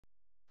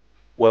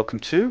Welcome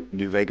to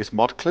New Vegas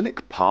Mod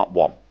Clinic Part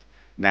 1.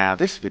 Now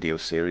this video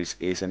series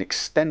is an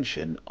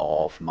extension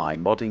of my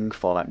modding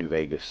Fallout New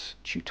Vegas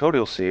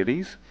tutorial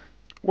series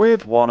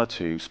with one or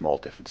two small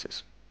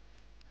differences.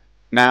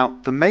 Now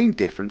the main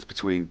difference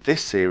between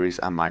this series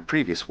and my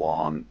previous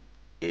one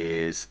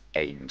is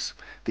aims.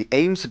 The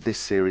aims of this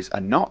series are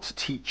not to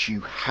teach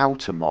you how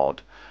to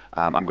mod,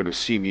 I'm going to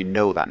assume you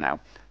know that now,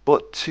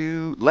 but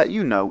to let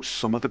you know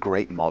some of the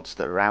great mods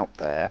that are out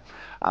there,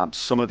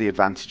 some of the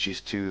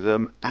advantages to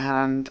them,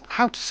 and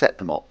how to set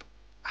them up,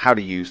 how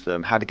to use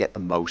them, how to get the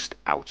most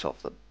out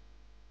of them.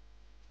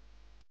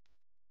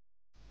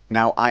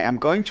 Now I am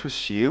going to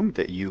assume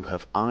that you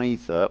have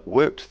either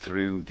worked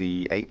through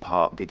the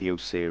 8-part video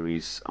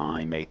series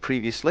I made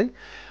previously,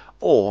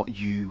 or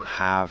you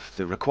have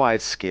the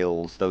required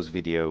skills those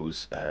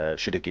videos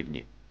should have given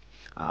you.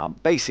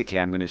 Basically,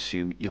 I'm going to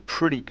assume you're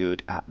pretty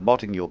good at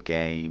modding your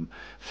game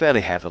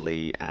fairly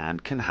heavily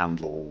and can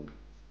handle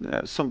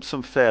some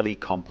fairly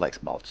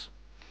complex mods.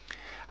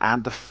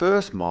 And the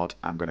first mod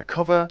I'm going to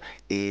cover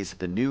is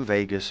the New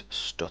Vegas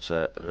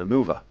Stutter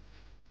Remover.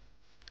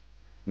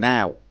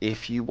 Now,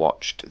 if you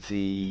watched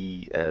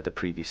the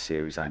previous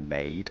series I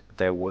made,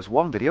 there was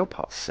one video,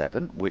 part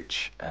 7,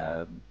 which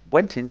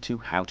went into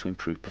how to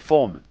improve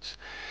performance.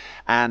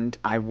 And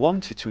I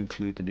wanted to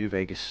include the New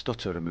Vegas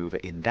Stutter Remover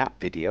in that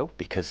video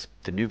because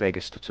the New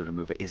Vegas Stutter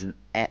Remover is an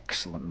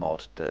excellent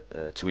mod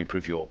to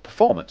improve your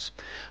performance.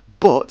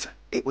 But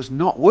it was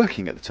not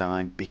working at the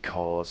time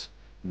because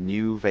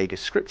New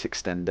Vegas Script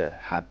Extender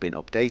had been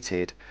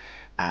updated,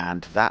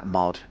 and that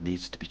mod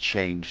needs to be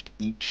changed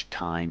each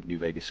time New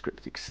Vegas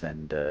Script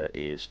Extender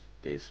is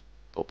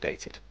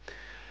updated.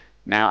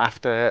 Now,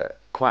 after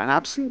quite an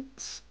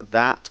absence,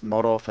 that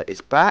mod author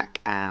is back,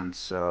 and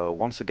so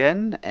once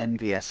again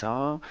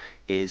NVSR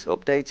is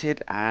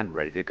updated and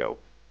ready to go.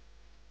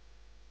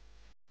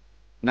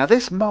 Now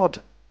this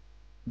mod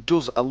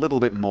does a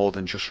little bit more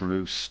than just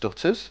remove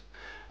stutters.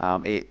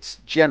 It's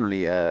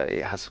generally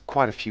it has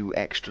quite a few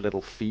extra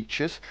little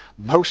features,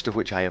 most of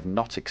which I have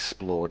not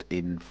explored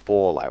in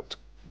Fallout.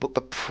 But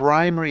the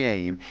primary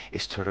aim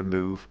is to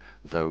remove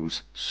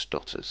those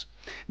stutters.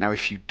 Now,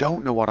 if you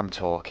don't know what I'm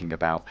talking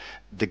about,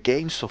 the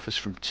game suffers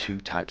from two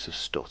types of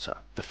stutter.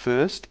 The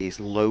first is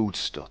load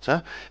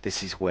stutter.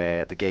 This is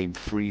where the game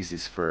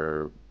freezes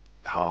for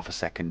half a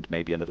second,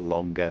 maybe a little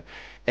longer,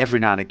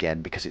 every now and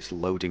again because it's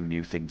loading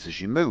new things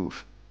as you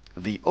move.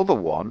 The other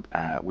one,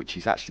 which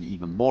is actually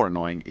even more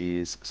annoying,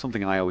 is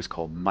something I always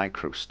call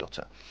micro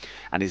stutter,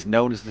 and is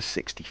known as the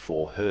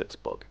 64 Hz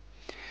bug.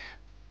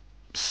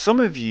 Some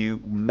of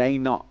you may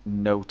not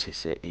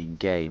notice it in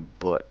game,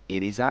 but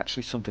it is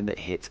actually something that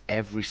hits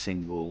every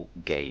single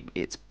game.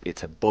 It's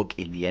a bug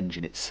in the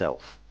engine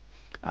itself,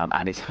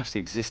 and it's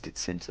actually existed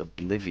since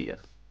Oblivion,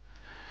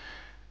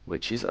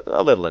 which is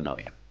a little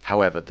annoying.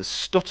 However, the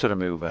stutter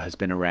remover has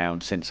been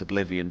around since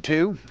Oblivion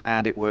 2,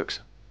 and it works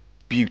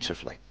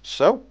beautifully.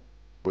 So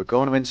we're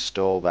going to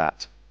install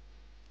that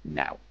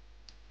now.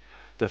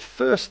 The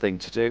first thing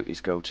to do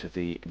is go to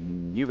the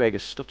New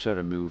Vegas Stutter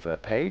Remover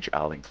page.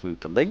 I'll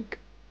include the link,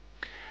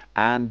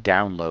 and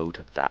download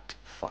that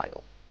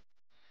file.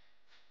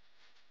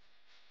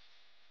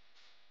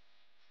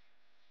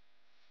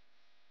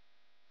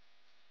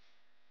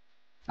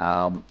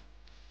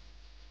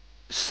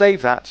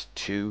 Save that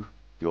to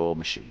your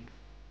machine.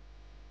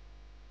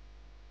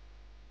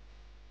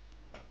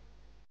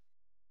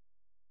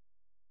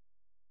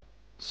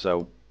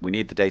 So we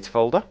need the data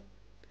folder.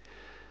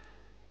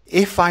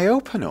 If I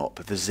open up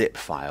the zip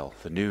file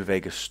the New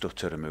Vegas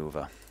Stutter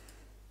Remover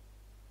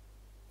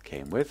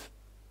came with,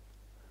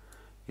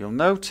 you'll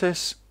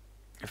notice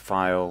a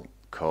file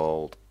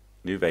called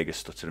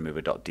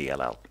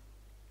newvegasstutterremover.dll.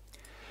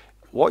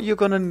 What you're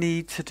going to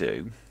need to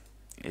do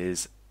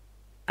is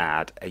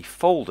add a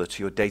folder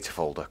to your data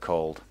folder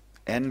called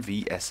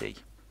NVSE.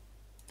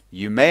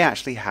 You may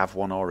actually have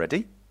one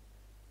already.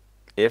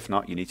 If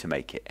not, you need to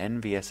make it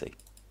NVSE.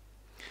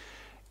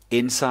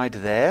 Inside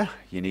there,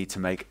 you need to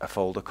make a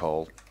folder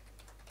called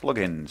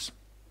plugins.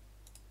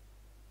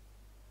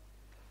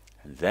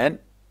 And then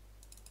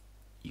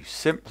you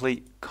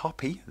simply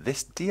copy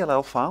this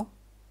DLL file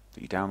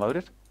that you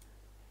downloaded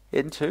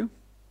into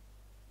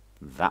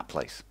that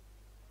place.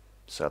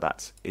 So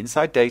that's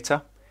inside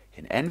data,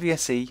 in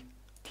NVSE,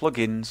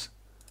 plugins,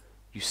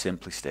 you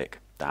simply stick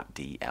that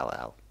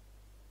DLL.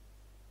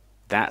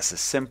 That's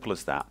as simple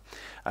as that.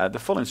 The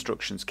full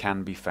instructions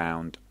can be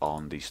found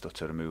on the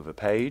Stutter Remover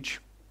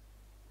page.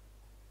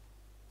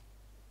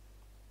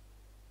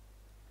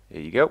 Here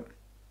you go.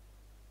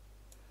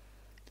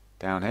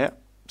 Down here.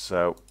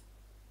 So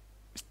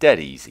it's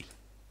dead easy.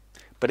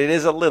 But it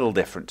is a little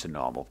different to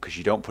normal because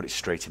you don't put it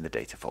straight in the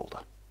data folder.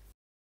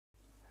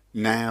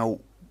 Now,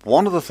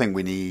 one other thing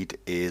we need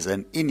is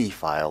an ini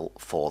file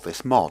for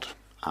this mod.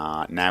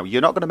 Now,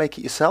 you're not going to make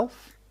it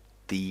yourself.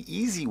 The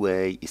easy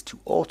way is to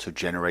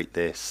auto-generate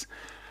this,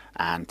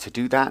 and to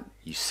do that,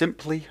 you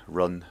simply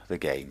run the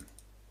game.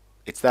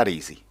 It's that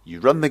easy. You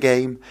run the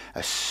game.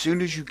 As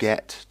soon as you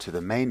get to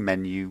the main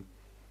menu,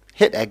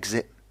 hit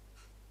exit,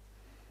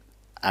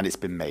 and it's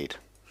been made.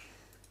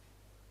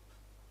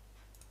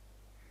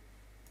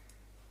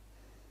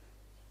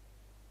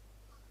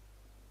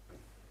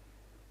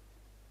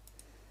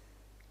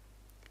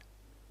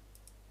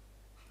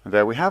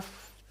 There we have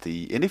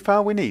the ini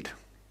file we need.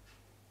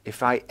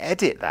 If I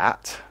edit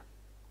that,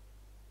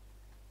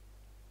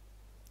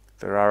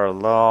 there are a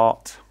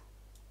lot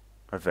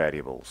of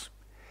variables.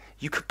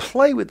 You could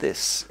play with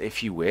this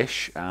if you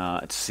wish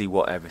to see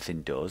what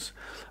everything does,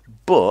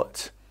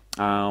 but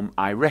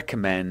I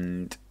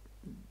recommend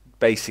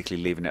basically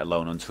leaving it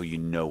alone until you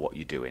know what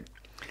you're doing.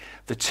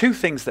 The two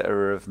things that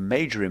are of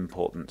major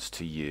importance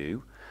to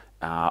you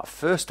are,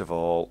 first of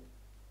all,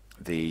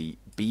 the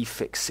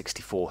B-Fix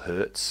 64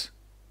 Hertz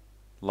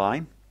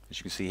line, as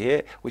you can see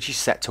here, which is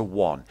set to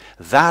 1.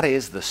 That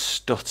is the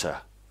stutter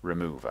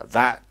remover.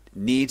 That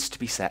needs to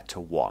be set to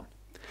 1.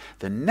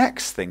 The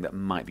next thing that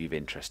might be of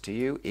interest to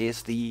you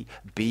is the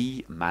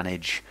B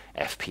manage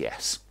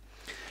FPS,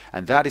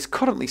 and that is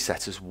currently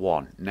set as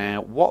 1.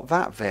 Now what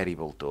that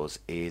variable does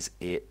is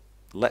it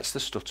lets the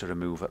stutter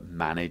remover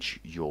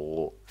manage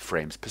your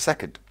frames per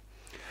second.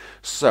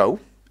 So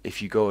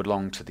if you go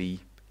along to the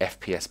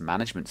FPS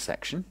management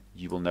section,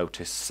 you will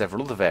notice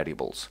several other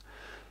variables,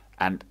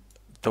 and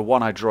the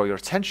one I draw your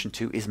attention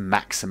to is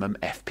maximum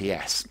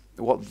FPS.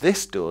 What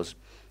this does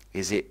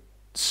is it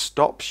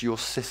stops your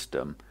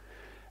system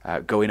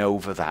going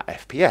over that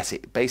FPS.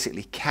 It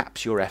basically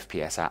caps your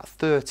FPS at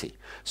 30.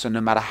 So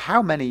no matter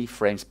how many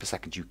frames per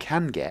second you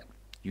can get,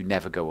 you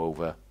never go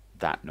over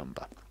that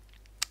number.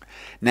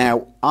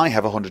 Now I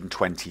have a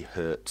 120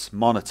 Hertz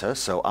monitor,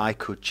 so I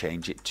could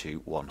change it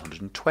to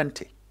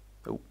 120.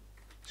 Oh,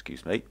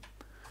 excuse me.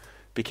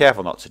 Be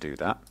careful not to do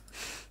that.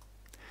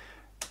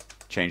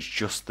 Change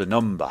just the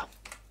number.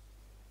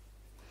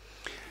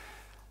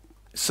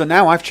 So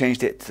now I've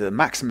changed it to the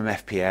maximum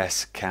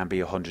FPS can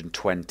be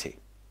 120.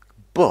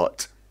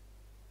 But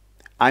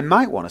I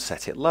might want to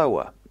set it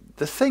lower.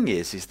 The thing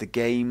is the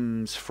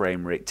game's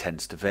frame rate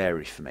tends to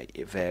vary for me.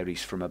 It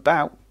varies from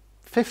about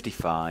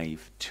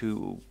 55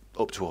 to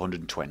up to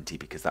 120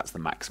 because that's the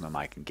maximum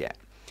I can get.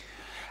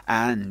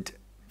 And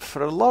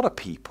for a lot of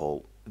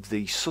people,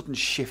 the sudden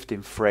shift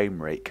in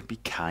frame rate can be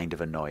kind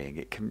of annoying.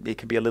 It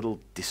can be a little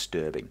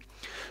disturbing.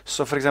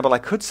 So for example, I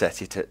could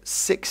set it at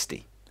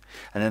 60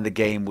 and then the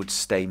game would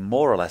stay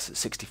more or less at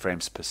 60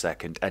 frames per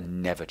second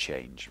and never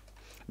change.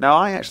 Now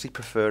I actually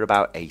prefer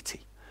about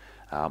 80.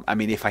 I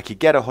mean, if I could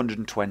get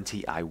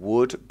 120 I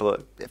would,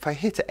 but if I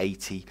hit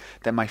 80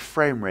 then my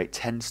frame rate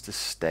tends to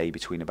stay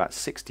between about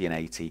 60 and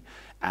 80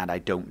 and I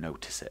don't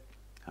notice it,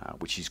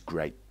 which is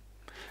great.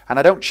 And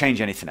I don't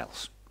change anything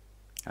else.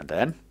 And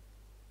then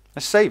I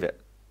save it.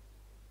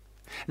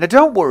 Now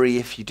don't worry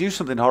if you do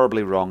something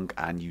horribly wrong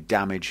and you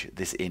damage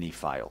this ini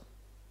file.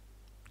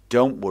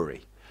 Don't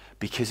worry,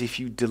 because if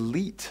you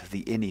delete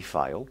the ini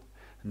file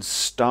and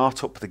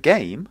start up the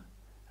game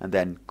and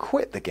then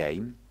quit the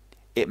game,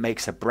 it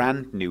makes a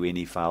brand new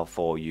ini file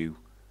for you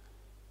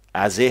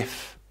as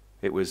if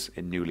it was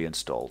newly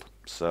installed.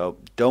 So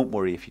don't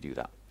worry if you do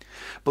that.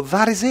 But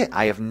that is it.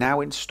 I have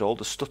now installed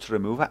the stutter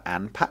remover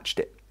and patched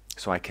it.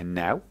 So I can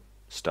now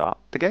start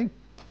the game.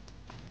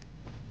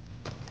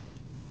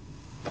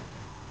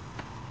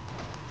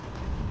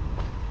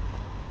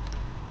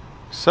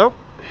 So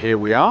here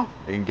we are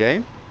in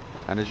game,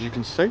 and as you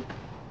can see,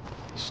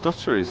 the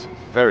stutter is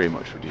very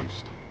much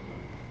reduced.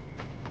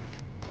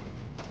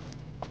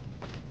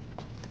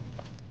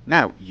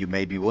 Now you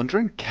may be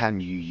wondering,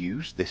 can you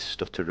use this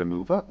stutter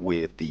remover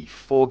with the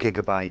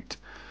 4GB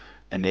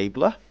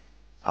enabler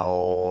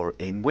or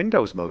in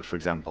Windows mode, for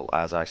example,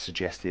 as I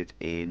suggested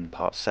in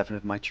part 7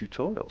 of my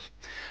tutorials?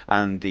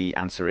 And the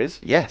answer is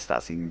yes,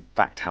 that's in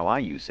fact how I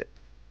use it.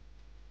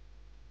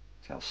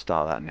 So I'll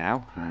start that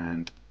now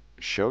and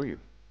show you.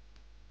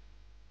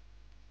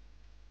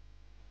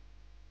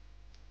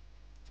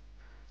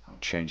 I'll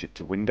change it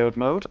to windowed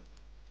mode.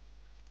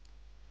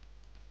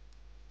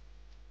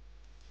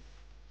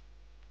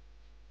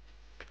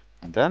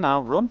 And then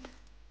I'll run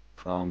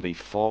from the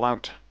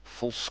Fallout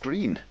full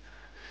screen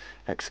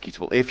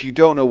executable. If you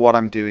don't know what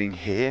I'm doing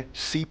here,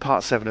 see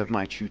part 7 of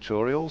my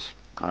tutorials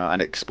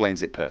and it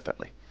explains it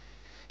perfectly.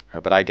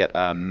 But I get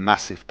a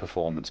massive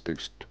performance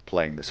boost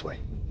playing this way.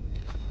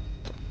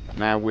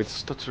 Now with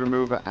stutter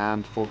remover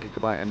and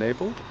 4GB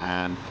enabled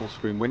and full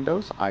screen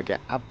Windows, I get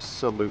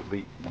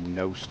absolutely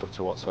no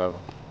stutter whatsoever.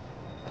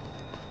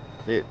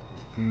 It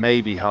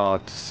may be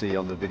hard to see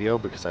on the video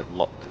because I've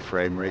locked the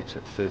frame rate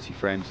at 30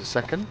 frames a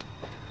second,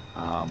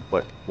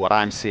 but what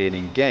I'm seeing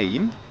in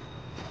game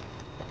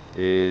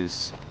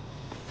is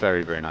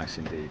very, very nice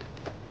indeed.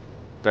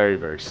 Very,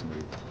 very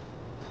smooth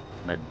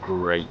and a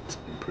great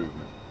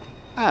improvement.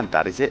 And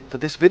that is it for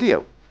this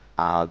video.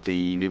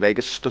 The New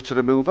Vegas stutter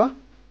remover,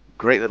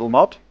 great little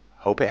mod,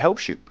 hope it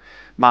helps you.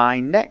 My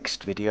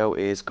next video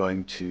is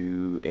going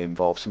to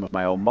involve some of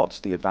my own mods,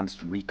 the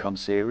Advanced Recon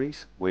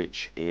series,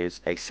 which is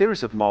a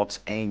series of mods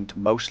aimed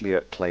mostly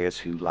at players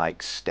who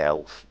like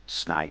stealth,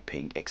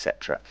 sniping,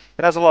 etc.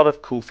 It has a lot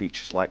of cool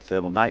features like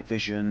thermal night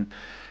vision,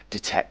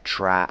 detect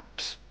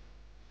traps,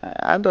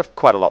 and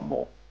quite a lot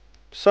more.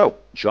 So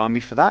join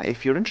me for that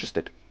if you're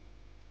interested.